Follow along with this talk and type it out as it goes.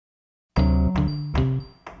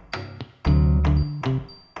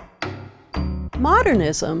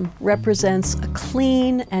Modernism represents a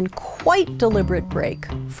clean and quite deliberate break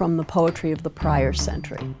from the poetry of the prior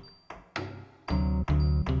century.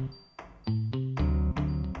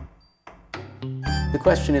 The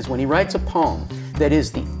question is, when he writes a poem that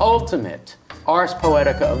is the ultimate ars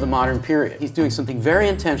poetica of the modern period, he's doing something very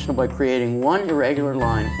intentional by creating one irregular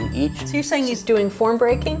line in each. So you're saying he's doing form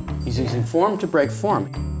breaking? He's using form to break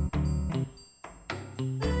form.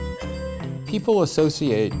 People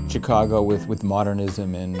associate Chicago with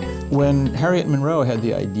modernism, and when Harriet Monroe had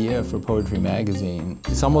the idea for Poetry magazine,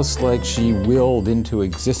 it's almost like she willed into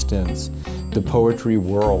existence the poetry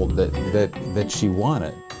world that she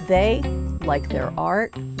wanted. They, like their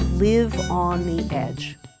art, live on the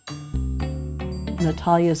edge.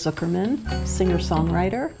 Natalia Zuckerman,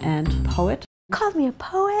 singer-songwriter and poet. Call me a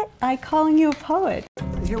poet? I calling you a poet.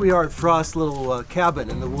 Here we are at Frost's little cabin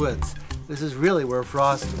in the woods. This is really where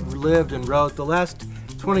Frost lived and wrote. The last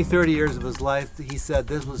 20, 30 years of his life, he said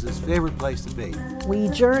this was his favorite place to be. We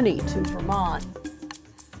journey to Vermont,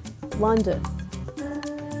 London,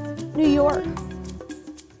 New York,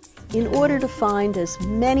 in order to find as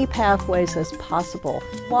many pathways as possible.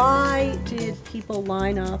 Why did people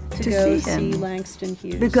line up to go see Langston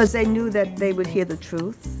Hughes? Because they knew that they would hear the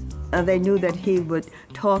truth. They knew that he would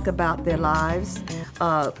talk about their lives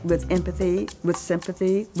with empathy, with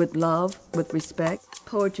sympathy, with love, with respect.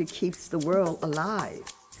 Poetry keeps the world alive.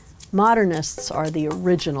 Modernists are the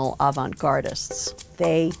original avant-gardists.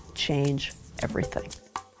 They change everything.